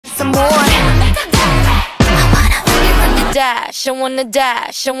some more. Dash, I wanna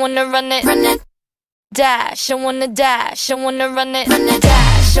dash, I wanna run it, dash, I wanna dash, I wanna run it,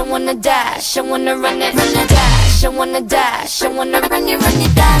 dash, I wanna dash, I wanna run it, dash, I wanna dash, I wanna run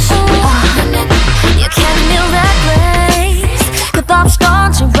it, dash. You can't be reckless, 끝없이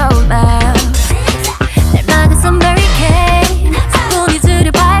던진 romance. 날 막아선 barricade,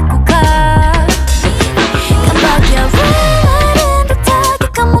 문이들을 밟고 가. 깜빡여 running 듯하게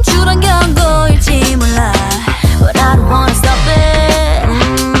감멈추던 경고일지 몰라. But I don't wanna stop it.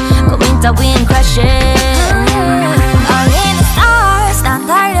 고민 따윈 crashing. All in the stars 난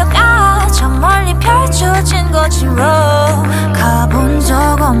달려가. 저 멀리 펼쳐진 거칠로 가본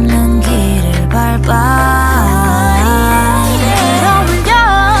적 없는 길을 밟아. 들어올려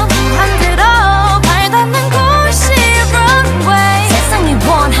반대로 발 닿는 곳이 runway. 세상이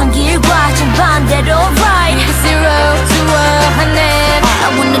원한 길과 정반대로 ride. Zero to 100. I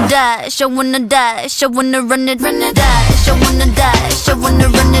wanna dash, I wanna dash, I wanna run it, dash, I wanna dash, I wanna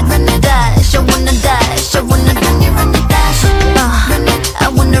run it, dash, I wanna dash, I wanna run it, dash. I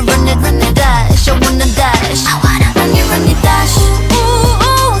wanna run it, dash, I wanna dash, I wanna run it, dash. Ooh,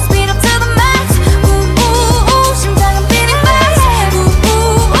 ooh, speed up to the max. Ooh, ooh, ooh, 심장은 beating fast. Ooh,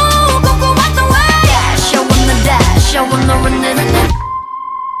 ooh, ooh, go out the way. Dash, I wanna run it.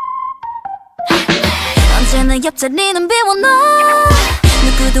 언제나 옆자리는 비워놔.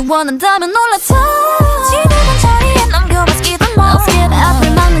 누구도 원한다면 올라타. 지나간 자리에 남겨봐 스키던 뭐.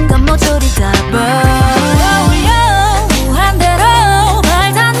 앞을 막는 건 모조리 다 burn. 무한대로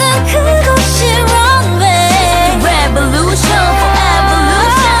발 닿는 그곳이 runway. Revolution for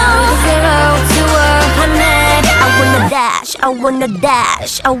evolution. Zero to 100. I wanna dash, I wanna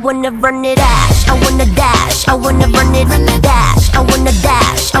dash, I wanna run it, dash, I wanna dash, I wanna run it, dash, I wanna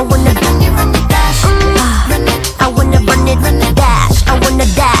dash, I wanna run it, dash. I wanna run it, dash, I wanna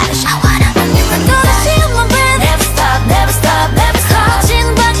dash, I wanna run it, dash. Never stop, never stop, never stop.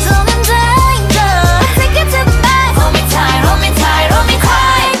 지는 발전은 danger. Take it to the max. Hold me tight, hold me tight, hold me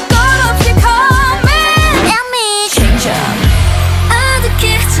tight. 걸 없이 coming. Let me change up. 어둡게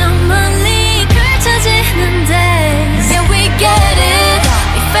저 멀리 펼쳐지는데. Yeah, we get it,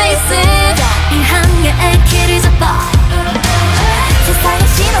 we face it. 이 한계의 길을 잡아. 세상의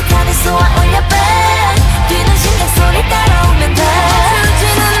신호탄을 쏘아 올려 배. 뛰는 심장 소리 따라오면 돼.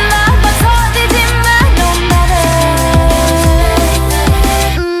 숨지는 나만 서디지만 no matter.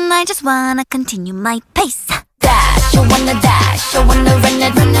 I just wanna continue my pace. Dash, I wanna dash, I wanna run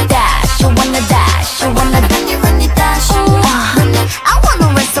it, dash, I wanna dash, I wanna run it, dash. I wanna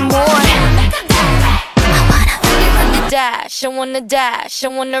run some more. I wanna run it, dash, I wanna dash, I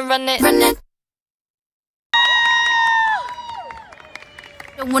wanna run it.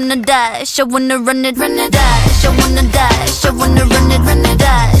 I wanna dash, I wanna run it, dash, I wanna dash, I wanna run it,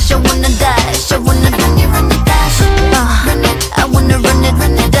 dash, I wanna dash, I wanna run it, dash. I wanna run it,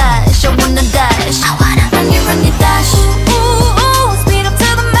 dash, I wanna dash, I wanna run it, dash. Ooh, ooh, speed up to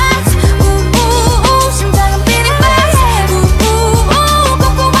the max. Ooh, ooh, ooh, 심장은 beating fast. Ooh, ooh, ooh,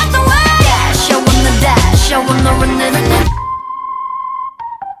 go out the way. Dash, I wanna run it.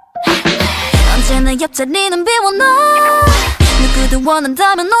 언제나 옆자리는 비워놔. 누구도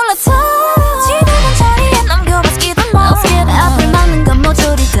원한다면 올라타. 지나간 자리에 남겨봐 스키던 뭐. 앞을 막는 건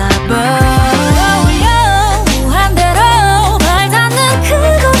모조리 다 burn.